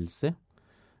spilte for Chelsea.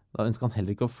 Da ønsket han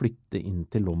heller ikke å flytte inn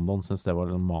til London, synes det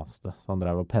var en maste. Så han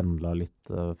drev og pendlet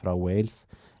litt fra Wales.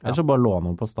 Eller så bare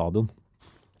låne ham på stadion.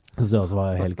 Så det også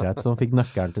var helt greit. Så han fikk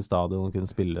nøkkelen til stadion og kunne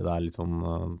spille der litt sånn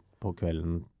på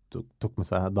kvelden. Tok med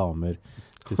seg damer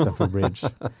til Stamford Bridge.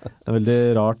 Det er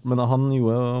veldig rart, men han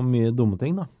gjorde mye dumme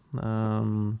ting da.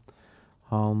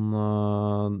 Han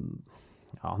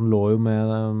lå jo med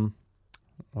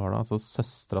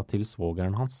søstra til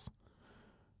svogeren hans.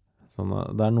 Sånn,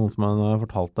 det er noen som har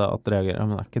fortalt deg at reagerer,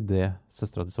 men er ikke det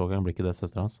søstra til svogeren, blir ikke det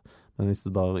søstra hans? Men hvis du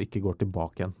da ikke går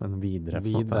tilbake igjen, men videre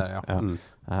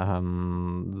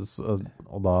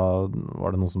og da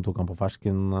var det noen som tok han på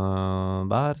fersken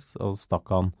der, og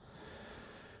stakk han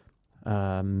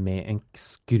med en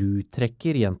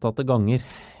skrutrekker gjentatte ganger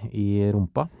i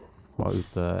rumpa. Var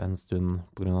ute en stund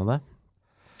på grunn av det.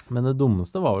 Men det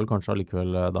dummeste var vel kanskje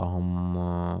allikevel da han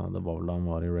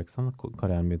var i Wrexham.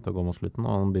 Karrieren begynte å gå mot slutten,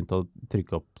 og han begynte å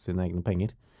trykke opp sine egne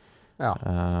penger. Ja.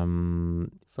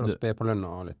 For å spe på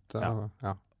lønna litt.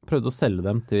 Ja. prøvde å selge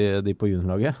dem til de på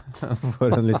juniorlaget for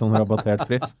en litt sånn rabattert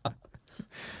pris.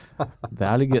 Det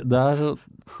er litt gøy. Det er så,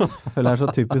 føler jeg er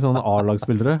så typisk sånne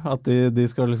A-lagsspillere, at de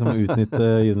skal liksom utnytte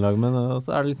juniorlaget, men så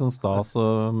er det litt sånn stas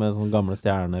og med sånne gamle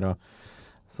stjerner.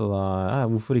 Så da,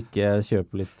 hvorfor ikke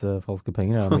kjøpe litt falske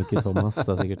penger? Ja, Mikkel Thomas,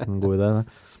 det er sikkert en god idé.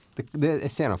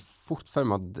 Jeg ser da fort for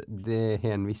meg at det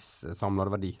har en viss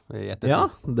samlet verdi i ettertid. Ja,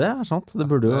 det er sant. Det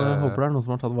burde jo, jeg håper det er noen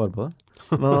som har tatt vare på det.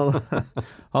 Men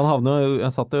han havner jo,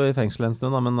 jeg satt jo i fengsel en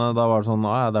stund, da, men da var det sånn,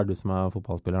 det er du som er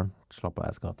fotballspilleren. Slapp av,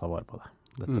 jeg skal ta vare på det.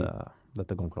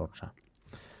 Dette kommer til å ordne seg.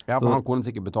 Ja, for han kunne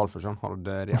sikkert betalt for sånn.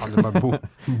 De hadde bare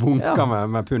bunka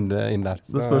med pund inn der.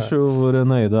 Så. Det spørs jo hvor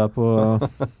nøye du er på...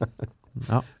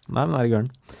 Ja, nei, men det er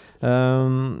gøren.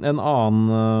 En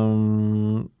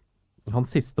annen...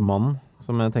 hans siste mannen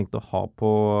som jeg tenkte å ha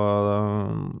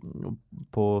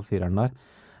på fireren der,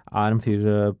 er en fyr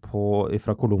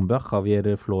fra Colombia,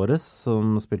 Javier Flores,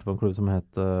 som spilte på en klubb som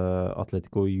het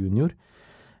Atletico Junior.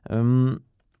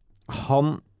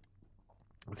 Han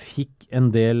fikk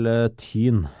en del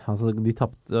tyn. Altså,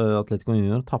 Atletico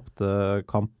Junior tapte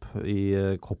kamp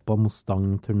i Copa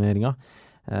Mustang-turneringa.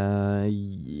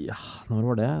 Når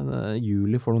var det?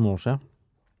 Juli for noen år siden.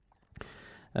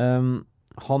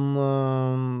 Han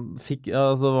fikk,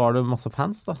 så var det masse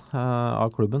fans da, av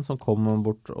klubben som kom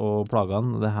bort og plaget han.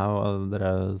 Det her,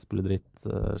 dere spiller dritt,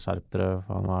 skjerp dere,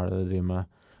 faen, hva er det dere driver med?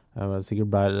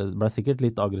 Ble sikkert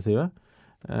litt aggressive.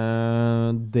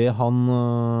 Det han,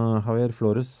 Javier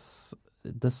Flores,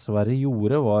 dessverre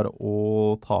gjorde, var å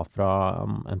ta fra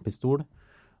en pistol,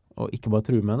 og ikke bare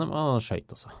true med dem, men han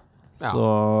skjøt også. Ja. Så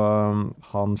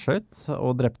han skjøt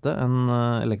og drepte en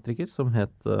elektriker som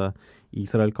het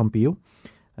Israel Campillo.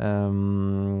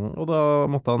 Og da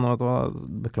måtte han,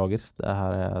 beklager, det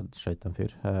her er skjøt en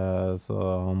fyr. Så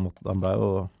han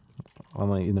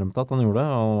innrømte at han gjorde det,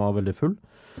 og han var veldig full.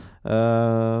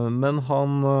 Men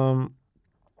han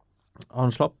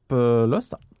slapp løs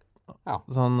da. Ja.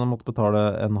 Så han måtte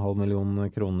betale 1,5 million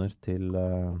kroner til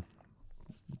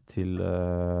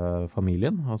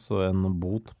familien, altså en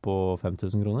bot på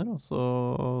 5.000 kroner, og så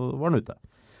var han ute.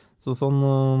 Så sånn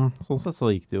sett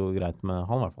så gikk det jo greit med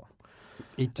han i hvert fall.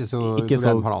 Ikke så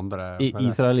med andre.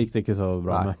 Israel gikk det ikke så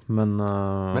bra med.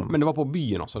 Men det var på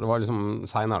byen også, det var liksom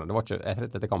senere, det var ikke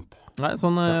rett etter kamp. Nei,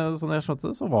 sånn jeg skjønte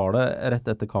det, så var det rett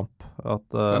etter kamp.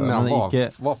 Men han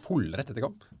var full rett etter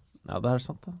kamp? Ja, det er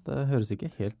sant. Det høres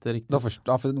ikke helt riktig. Da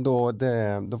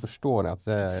forstår jeg at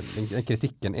den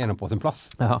kritikken er noe på sin plass.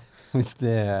 Ja.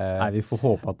 Nei, vi får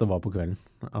håpe at det var på kvelden.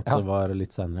 At det var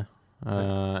litt senere.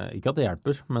 Ikke at det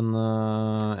hjelper, men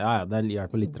det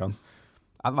hjelper litt grann.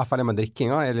 I hvert fall det med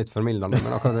drikkinga er litt formildende,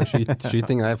 men akkurat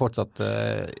skytinga er fortsatt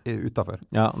utenfor.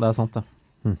 Ja, det er sant det.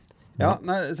 Ja,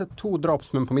 nei, så 2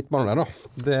 drapsmenn på midtbanen der da.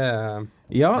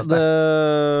 Det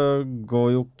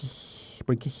går jo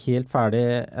blir ikke helt ferdig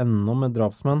ennå med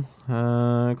drapsmenn.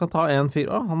 Kan ta en fyr.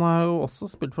 Han har jo også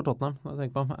spilt for Tottenham. Jeg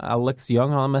tenker på ham. Alex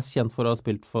Young, han er mest kjent for å ha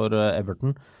spilt for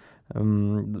Everton.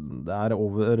 Det er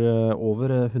over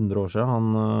 100 år siden han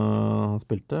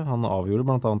spilte. Han avgjorde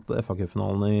blant annet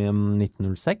FA-cupfinalen i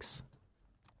 1906.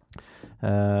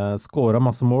 Skåret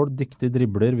masse mål, dyktig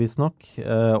dribler visstnok,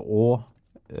 og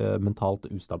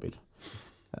mentalt ustabil.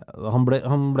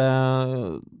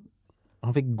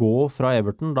 Han fikk gå fra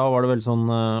Everton. Da var det veldig sånn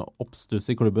oppstuss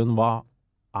i klubben. Hva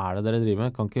er det dere driver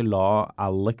med? Kan ikke la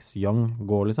Alex Young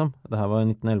gå, liksom. Det her var i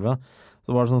 1911.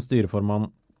 Så var det sånn styreformann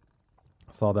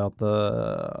sa det at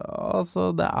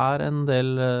det er en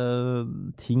del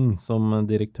ting som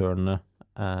direktørene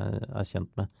er kjent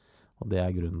med, og det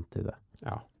er grunnen til det.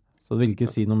 Ja. Så det vil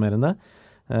ikke si noe mer enn det.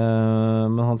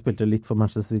 Men han spilte litt for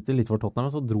Manchester City, litt for Tottenham,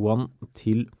 og så dro han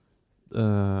til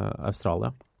Australia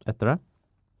etter det.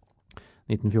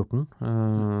 1914.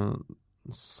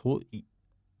 Så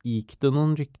gikk det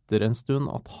noen rykter en stund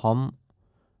at han,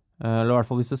 eller i hvert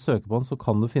fall hvis du søker på han, så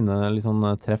kan du finne litt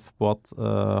sånn treff på at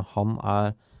han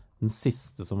er den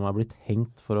siste som er blitt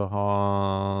hengt for å ha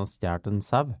stjert en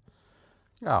sau.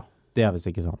 Ja. Det er visst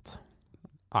ikke sant.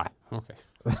 Nei, ok.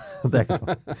 Det er ikke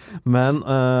sant. Men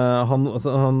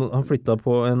han flyttet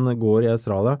på en gård i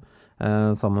Australia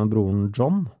sammen med broren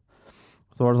John.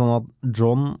 Så var det sånn at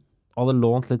John hadde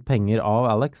lånt litt penger av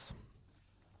Alex.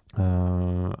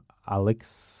 Alex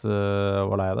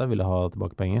var lei av det, ville ha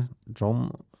tilbake penger. John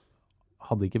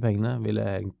hadde ikke pengene, ville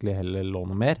egentlig heller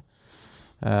låne mer.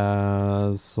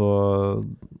 Så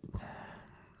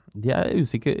de er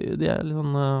usikre, de er litt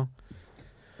sånn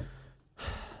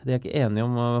de er ikke enige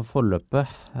om forløpet,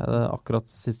 akkurat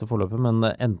siste forløpet, men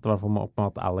det endte i hvert fall opp med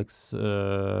at Alex,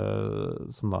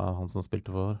 som da er han som spilte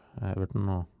for Everton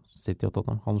og City og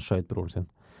Tottenham, han skjøt broren sin.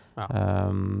 Ja.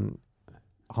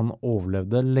 han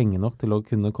overlevde lenge nok til å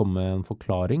kunne komme med en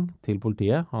forklaring til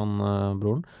politiet,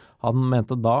 broren. Han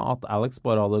mente da at Alex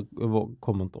bare hadde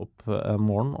kommet opp en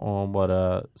morgen og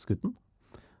bare skutt den.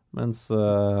 Mens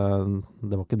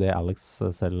det var ikke det Alex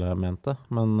selv mente.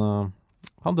 Men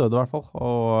han døde i hvert fall.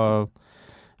 Og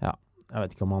ja, jeg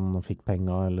vet ikke om han fikk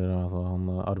penger, eller altså, han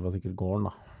arvet sikkert gården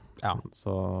da. Ja.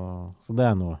 Så det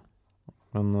noe.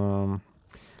 Men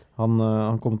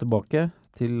han kom tilbake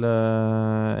til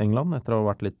England etter å ha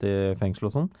vært litt i fengsel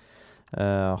og sånn.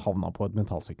 Havna på et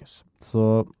mentalsykehus.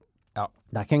 Så ja.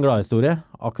 Det ikke en glad historie,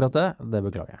 akkurat det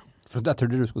beklager jeg. For jeg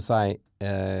trodde du skulle si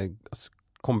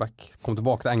comeback, kom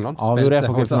tilbake til England. Avgjorde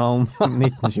FA-cupfinalen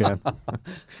 1921.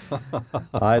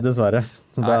 Nei, dessverre.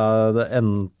 Det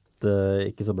endte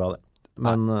ikke så bra det.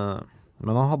 Men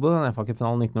han hadde den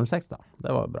FA-cupfinalen 1906 da.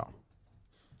 Det var bra.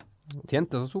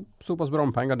 Tjente såpass bra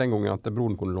med penger den gangen at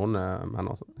broren kunne låne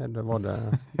henne. Det var det.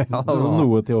 Ja, det var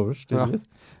noe til overs, tydeligvis.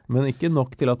 Ja. Men ikke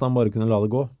nok til at han bare kunne la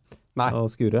det gå. Nei.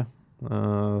 Og skure.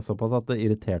 Såpass at det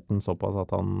irriterte han såpass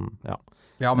at han,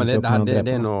 Ja, men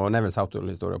det noe Neville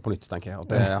Southall-historie på nytt, tenker jeg.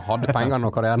 At det hadde penger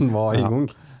når karrieren var i gang.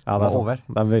 Ja, det over.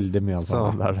 Det veldig mye av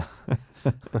det.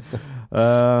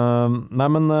 Nei,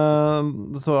 men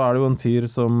så det jo en fyr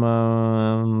som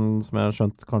jeg har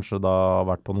skjønt kanskje da har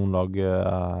vært på noen lag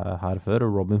her før,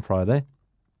 Robin Friday.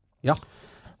 Ja.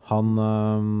 Han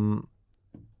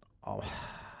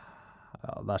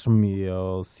det så mye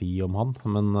å si om han,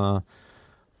 men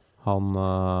han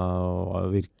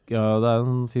det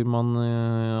en fyr man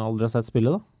aldri har sett spille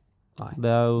da. Nei.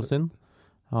 Det jo synd.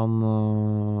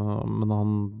 Men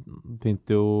han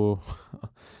begynte jo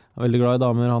veldig glad i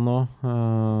damer han også.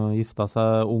 Gifta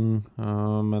seg ung,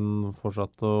 men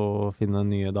fortsatte å finne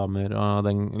nye damer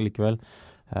den likevel.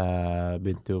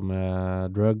 Begynte jo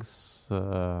med drugs.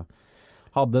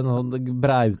 Hadde en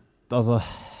sånn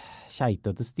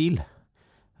keitete stil.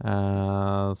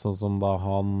 Sånn som da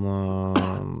han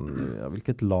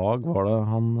hvilket lag var det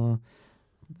han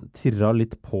tirra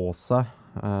litt på seg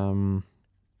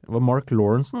det var Mark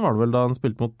Lawrence var det vel da han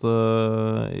spilte mot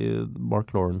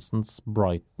Mark Lawrence's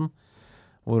Brighton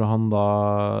hvor han da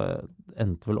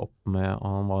endte vel opp med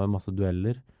han var i masse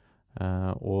dueller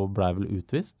og ble vel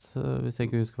utvist hvis jeg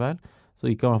ikke husker feil så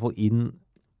gikk han i hvert fall inn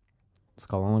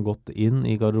skal han ha gått inn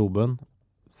i garderoben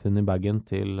funnet bagen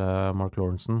til Mark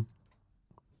Lawrence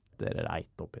dere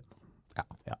reit opp inn.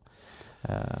 Ja.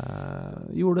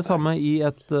 Gjorde det samme i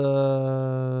et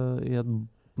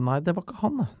nei, det var ikke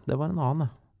han. Det var en annen.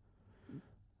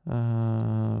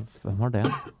 Hvem var det?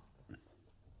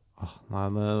 Nei,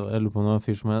 jeg lurer på om det var en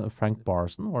fyr som Frank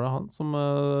Barson. Var det han som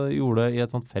gjorde det i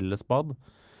et sånt fellesbad?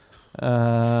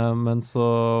 Men så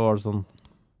var det sånn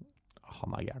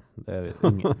han gæren.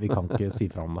 Vi kan ikke si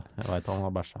fra om det. Jeg vet han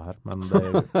har bæsja her, men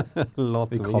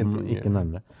vi kan ikke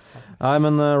nevne det. Nei,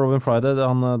 men Robin Friday,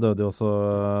 han døde jo også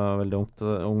veldig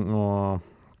ung, og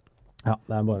ja,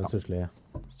 det bare en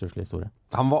stusslig historie.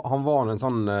 Han var en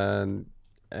sånn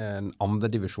en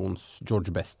andredivisjons George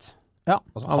Best. Ja,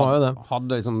 han var jo det.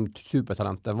 Hadde liksom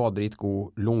supertalentet, var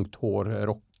dritgod, langt hår,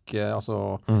 rock,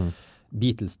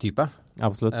 Beatles-type.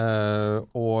 Absolutt.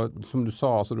 Og som du sa,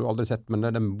 altså du har aldri sett, men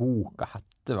den boka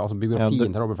hette, altså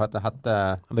biografien til Robin Friday hette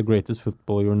The Greatest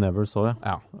Football You Never Saw,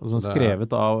 ja. Som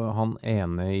skrevet av han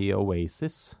ene i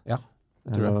Oasis. Ja,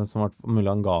 jeg tror det. Som var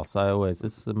mulig han ga seg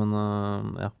Oasis, men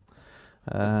ja.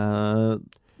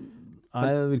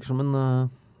 Virker som en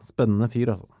spennende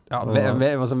fyr, altså. Ja,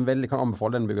 veldig kan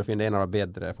anbefale den biografien. Det en av de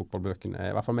bedre fotballbøkene,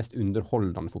 i hvert fall mest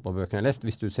underholdende fotballbøkene jeg har lest,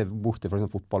 hvis du ser bort fra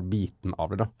fotballbiten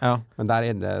av det da. Ja. Men der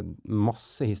det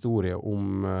masse historier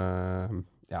om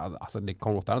ja, altså det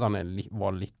kan godt være at han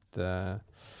var litt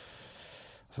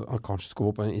altså, han kanskje skulle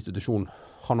gå på en institusjon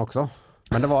han også.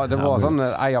 Men det var sånn,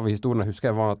 en av historiene jeg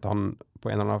husker var at han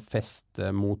på en eller annen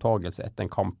festmottagelse etter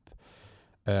en kamp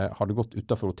hadde gått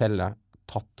utenfor hotellet,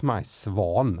 tatt med en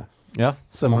svane. Ja,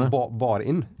 stemmer det. Som han bar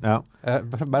inn. Ja.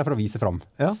 Bare for å vise frem.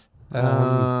 Ja. Jeg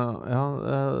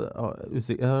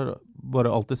har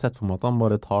bare alltid sett for meg at han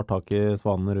bare tar tak i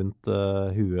svanen rundt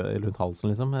huet, rundt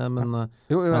halsen liksom. Men,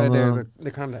 jo,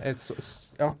 det kan det.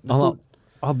 Ja, det han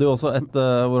hadde jo også et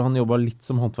hvor han jobbet litt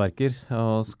som håndverker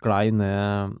og sklei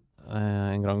ned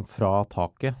en gang fra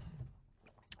taket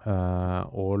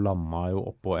og landet jo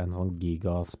oppå en sånn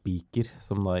gigaspeaker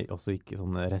som da også gikk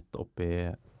sånn rett opp i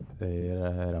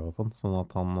ræva på han, sånn at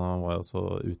han var jo også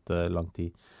ute lang tid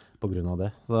på grunn av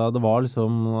det. Så det var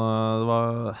liksom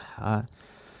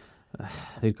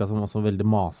virket som også veldig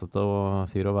masete og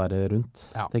fyr å være rundt,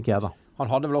 tenker jeg da. Han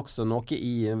hadde vel også noe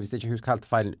i, hvis jeg ikke husker helt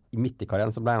feil, midt i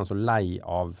karrieren så ble han så lei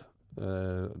av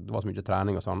det var så mye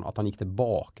trening og sånn, at han gikk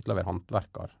tilbake til å være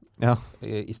håndverker Ja.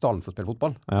 i stedet for å spille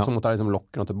fotball. Ja. Så måtte de liksom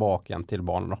lokke han tilbake igjen til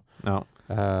banen da. Ja.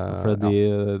 For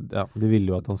de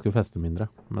ville jo at han skulle feste mindre,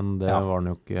 men det var han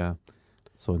jo ikke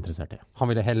så interessert i. Han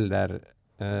ville heller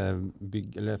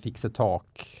bygge, eller fikse tak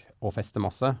og feste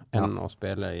masse, enn å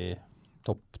spille i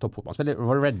toppfotball. Var det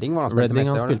Reading han spilte Reading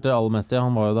mest? Han spilte aller mest i.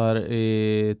 Han var jo der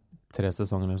i 3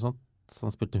 sesonger eller sånt. Så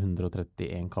han spilte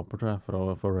 131 kamper, tror jeg,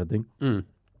 for Reading.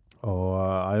 Og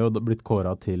er jo blitt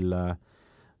kåret til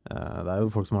det er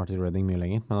jo folk som har vært i Reading mye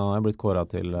lenger, men han er blitt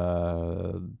kåret til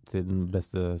den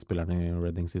beste spilleren i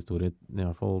Readings historie, i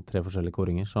hvert fall 3 forskjellige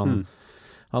kåringer, så han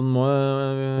må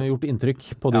ha gjort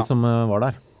inntrykk på de som var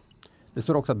der. Det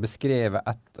står også at beskrevet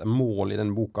et mål i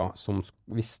den boka som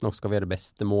visst nok skal være det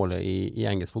beste målet i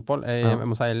engelsk fotball. Jeg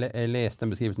må si, jeg leste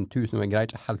den beskrivelsen 1000 og jeg greier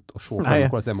ikke helt å se for meg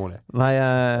hvordan det målet er. Nei,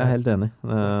 jeg er helt enig.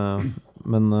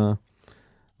 Men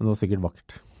det var sikkert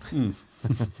vakkert.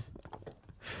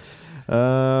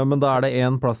 Men da er det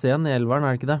 1 plass igjen i elveren, er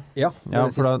det ikke det? Ja,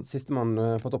 for da siste mann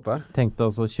på topp her. Tenkte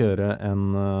også å kjøre en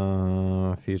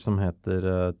fyr som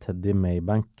heter Teddy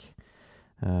Maybank,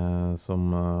 som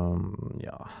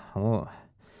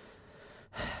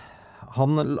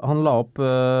han la opp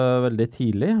veldig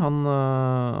tidlig. Han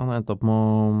endte opp med å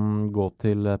gå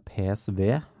til PSV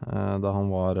da han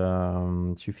var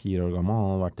 24 år gammel. Han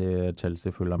hadde vært i Chelsea,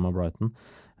 Fulham og Brighton.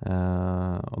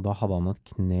 Og da hadde han et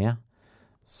kne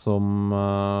som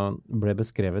ble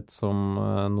beskrevet som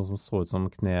noe som så ut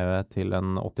som kneet til en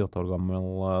 88 år gammel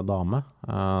dame.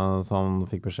 Så han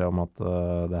fikk beskjed om at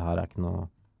det her er ikke noe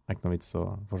vits å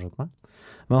fortsette med.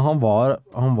 Men han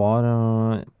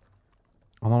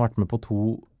har vært med på 2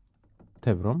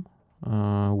 TV-program.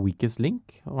 Weakest Link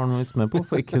var han visst med på,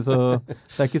 for det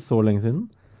er ikke så lenge siden.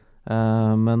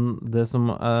 Men det som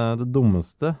det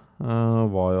dummeste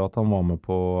var jo at han var med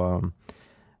på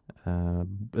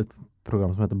et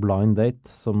program som heter Blind Date,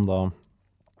 som da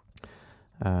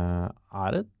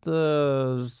er et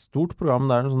stort program.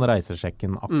 Det er en sånn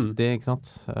reisesjekken-aktig, ikke sant?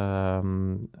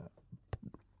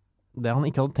 Det han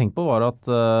ikke hadde tenkt på var at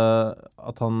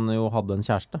han jo hadde en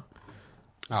kjæreste.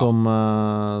 Som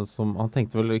han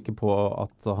tenkte vel ikke på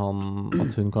at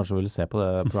hun kanskje ville se på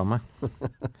det programmet.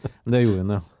 Men det gjorde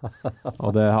hun jo. Og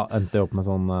det endte opp med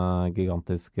sånn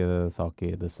gigantisk sak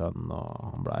i The Sun, og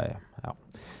han ble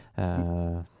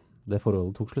det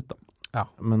forholdet tok slutt da. Ja.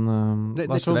 Men det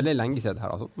er ikke veldig lenge siden her,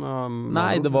 altså.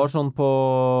 Nei, det var sånn på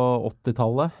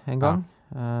 80-tallet en gang.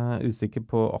 Usikker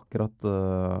på akkurat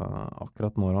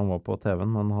når han var på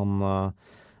TV-en, men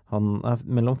han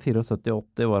mellom 74 og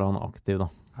 80 var han aktiv da.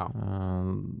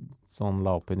 Så han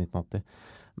la opp i 1980.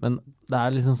 Men det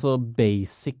er liksom så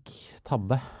basic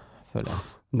tabbe, føler jeg.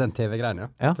 Den TV-greien,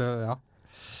 ja.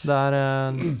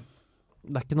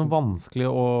 Det er ikke noe vanskelig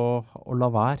å la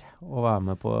være å være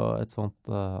med på et sånt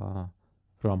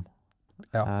program.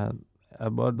 Jeg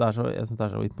synes det er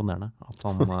så imponerende at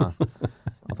han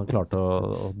klarte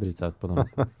å bryte seg ut på den.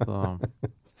 Så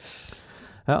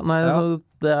så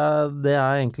det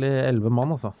er egentlig 11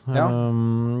 mann, altså.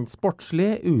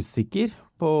 Sportslig usikker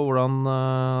på hvordan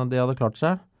de hadde klart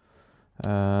seg.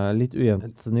 Litt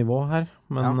ujevnt nivå her,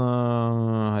 men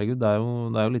herregud, det er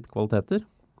jo litt kvaliteter.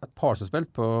 Et par som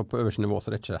spilt på øverste nivå, så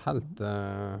det er ikke helt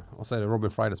og så er det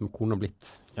Robin Friday som kunne blitt.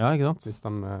 Ja, ikke sant? Hvis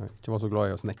han ikke var så glad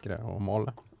i å snekre og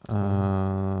male.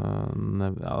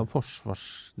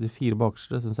 De 4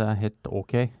 bakerste synes jeg er helt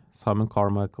ok. Simon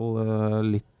Carmichael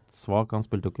litt svak, han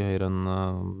spilte jo ikke høyere enn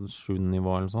 7.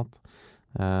 nivå eller sånt.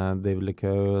 David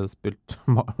LeCoe spilt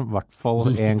i hvert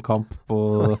fall 1 kamp på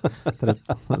det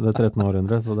 13.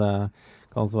 århundre, så det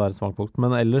kan også være svangpunkt.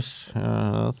 Men ellers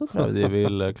så tror jeg de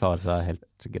vil klare seg helt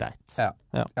greit.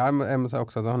 Jeg må si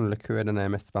også at han LeCoe den er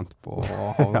jeg mest spent på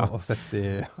å sette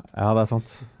i Ja, det er sant.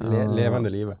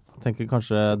 levende livet. Jeg tenker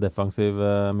kanskje defensiv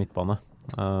midtbane,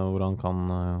 hvor han kan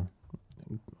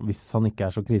hvis han ikke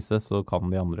er så krise, så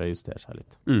kan de andre justere seg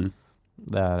litt.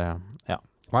 Det er,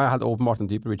 Han er helt åpenbart en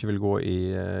type du ikke vil gå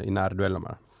i nære dueller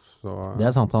med. Så, det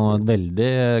er sant, han har et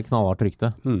veldig knallhardt rykte.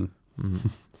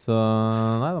 Så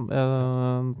nei da, det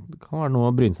kan være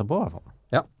noe å bryne seg på i hvert fall.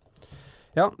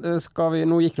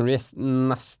 Nå gikk vi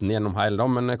nesten gjennom hele da,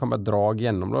 men jeg kan bare drage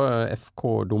gjennom da, FK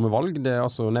dommevalg. Det er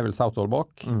altså Neville Southall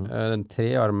bak. Den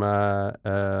 3-er med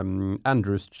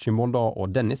Andrews, Chimonda og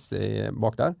Dennis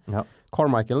bak der.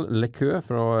 Carmichael, LeCoe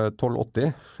fra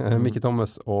 1280, Mickey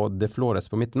Thomas og De Flores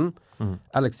på midten.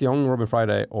 Alex Young, Robin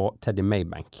Friday og Teddy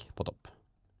Maybank på topp.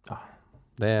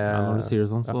 Når du sier det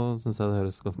sånn, så synes jeg det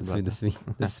høres ganske bra ut.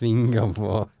 Det svinger på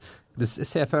Du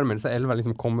ser for meg disse 11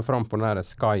 liksom kommer fram på den der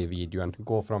Sky-videoen,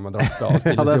 går fram med drakta og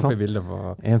stiller seg opp i bildet på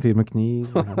en fyr med kniv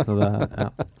så det,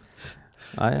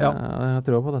 Nei, jeg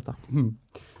tror på dette.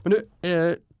 Men du,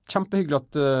 kjempehyggelig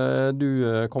at du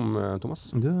kom, Thomas.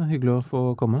 Du, hyggelig å få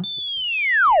komme.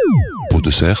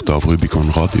 Produsert av Rubicon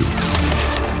Radio.